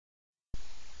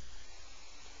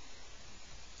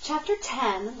Chapter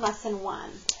 10, Lesson 1,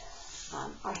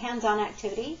 our hands-on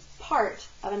activity, part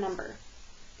of a number.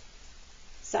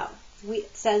 So,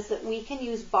 it says that we can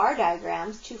use bar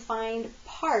diagrams to find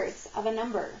parts of a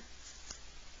number.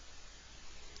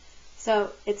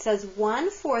 So, it says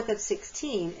 1/4 of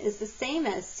 16 is the same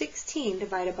as 16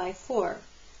 divided by 4.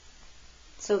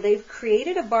 So, they've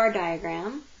created a bar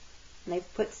diagram, and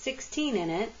they've put 16 in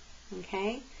it,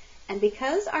 okay? And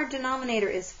because our denominator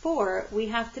is 4, we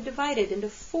have to divide it into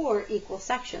 4 equal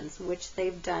sections, which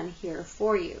they've done here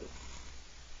for you.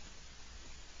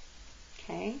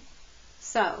 Okay,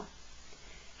 so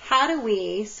how do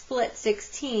we split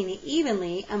 16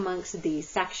 evenly amongst these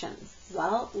sections?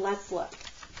 Well, let's look.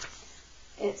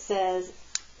 It says,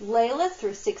 Layla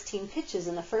threw 16 pitches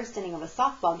in the first inning of a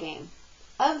softball game.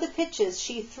 Of the pitches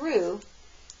she threw,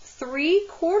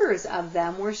 3/4 of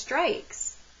them were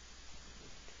strikes.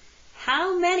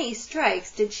 How many strikes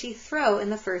did she throw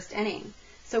in the first inning?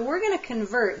 So we're going to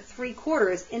convert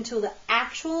 3/4 into the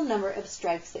actual number of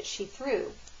strikes that she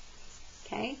threw.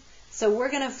 Okay? So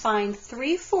we're going to find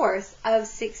 3/4 of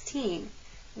 16,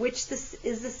 which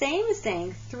is the same as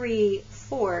saying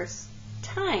 3/4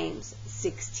 times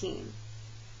 16.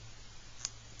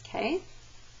 Okay?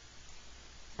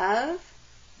 Of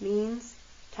means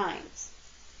times.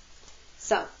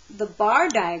 So the bar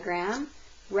diagram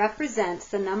represents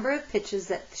the number of pitches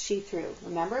that she threw.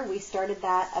 Remember, we started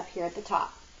that up here at the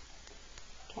top.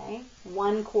 Okay,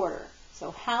 1/4.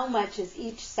 So how much is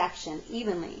each section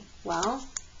evenly? Well,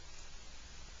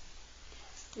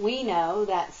 we know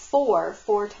that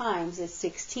 4 times is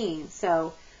 16.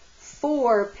 So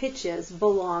 4 pitches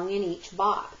belong in each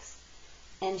box.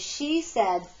 And she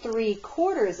said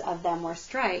 3/4 of them were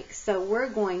strikes. So we're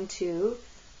going to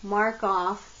mark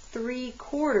off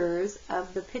 3/4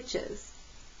 of the pitches.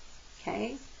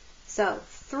 Okay, so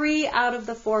 3 out of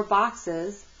the 4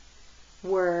 boxes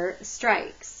were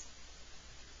strikes.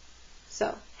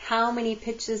 So how many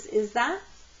pitches is that?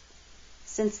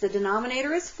 Since the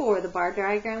denominator is 4, the bar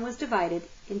diagram was divided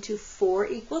into 4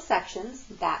 equal sections,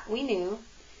 that we knew,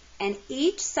 and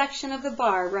each section of the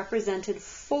bar represented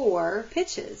 4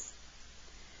 pitches.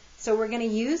 So we're going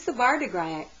to use the bar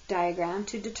diagram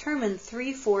to determine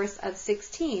 3/4 of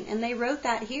 16, and they wrote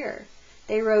that here.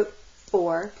 They wrote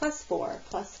 4 plus 4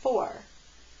 plus 4.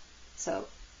 So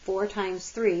 4 times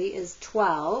 3 is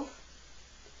 12.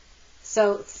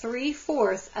 So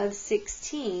 3/4 of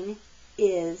 16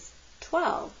 is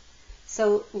 12.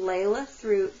 So Layla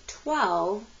threw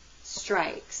 12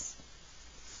 strikes.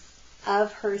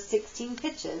 Of her 16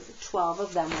 pitches, 12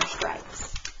 of them were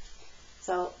strikes.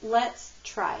 So let's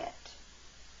try it.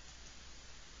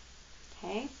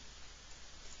 Okay.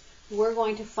 We're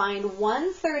going to find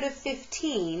 1/3 of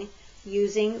 15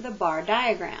 using the bar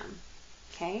diagram.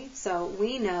 Okay, so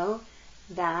we know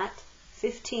that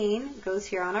 15 goes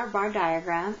here on our bar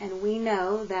diagram, and we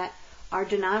know that our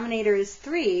denominator is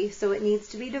 3, so it needs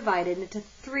to be divided into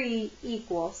 3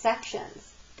 equal sections.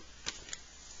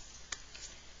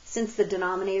 Since the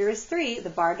denominator is 3,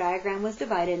 the bar diagram was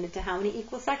divided into how many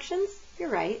equal sections? You're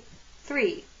right,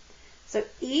 3. So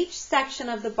each section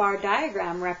of the bar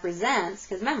diagram represents,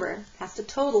 because remember, it has to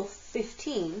total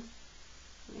 15.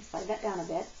 Let me slide that down a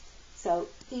bit. So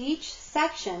each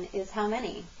section is how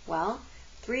many? Well,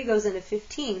 3 goes into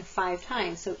 15 5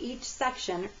 times. So each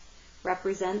section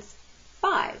represents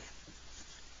 5.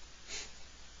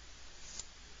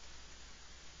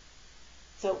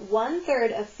 So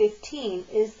 1/3 of 15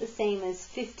 is the same as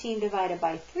 15 divided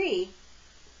by 3,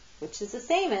 which is the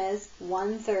same as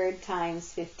 1/3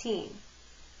 times 15.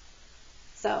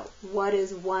 So what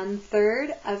is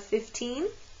 1/3 of 15?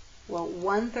 Well,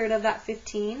 1/3 of that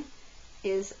 15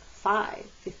 is 5.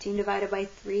 15 divided by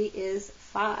 3 is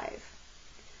 5.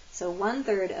 So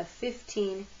 1/3 of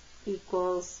 15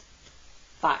 equals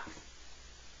 5.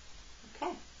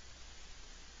 Okay.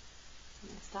 I'm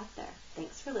going to stop there.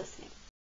 Thanks for listening.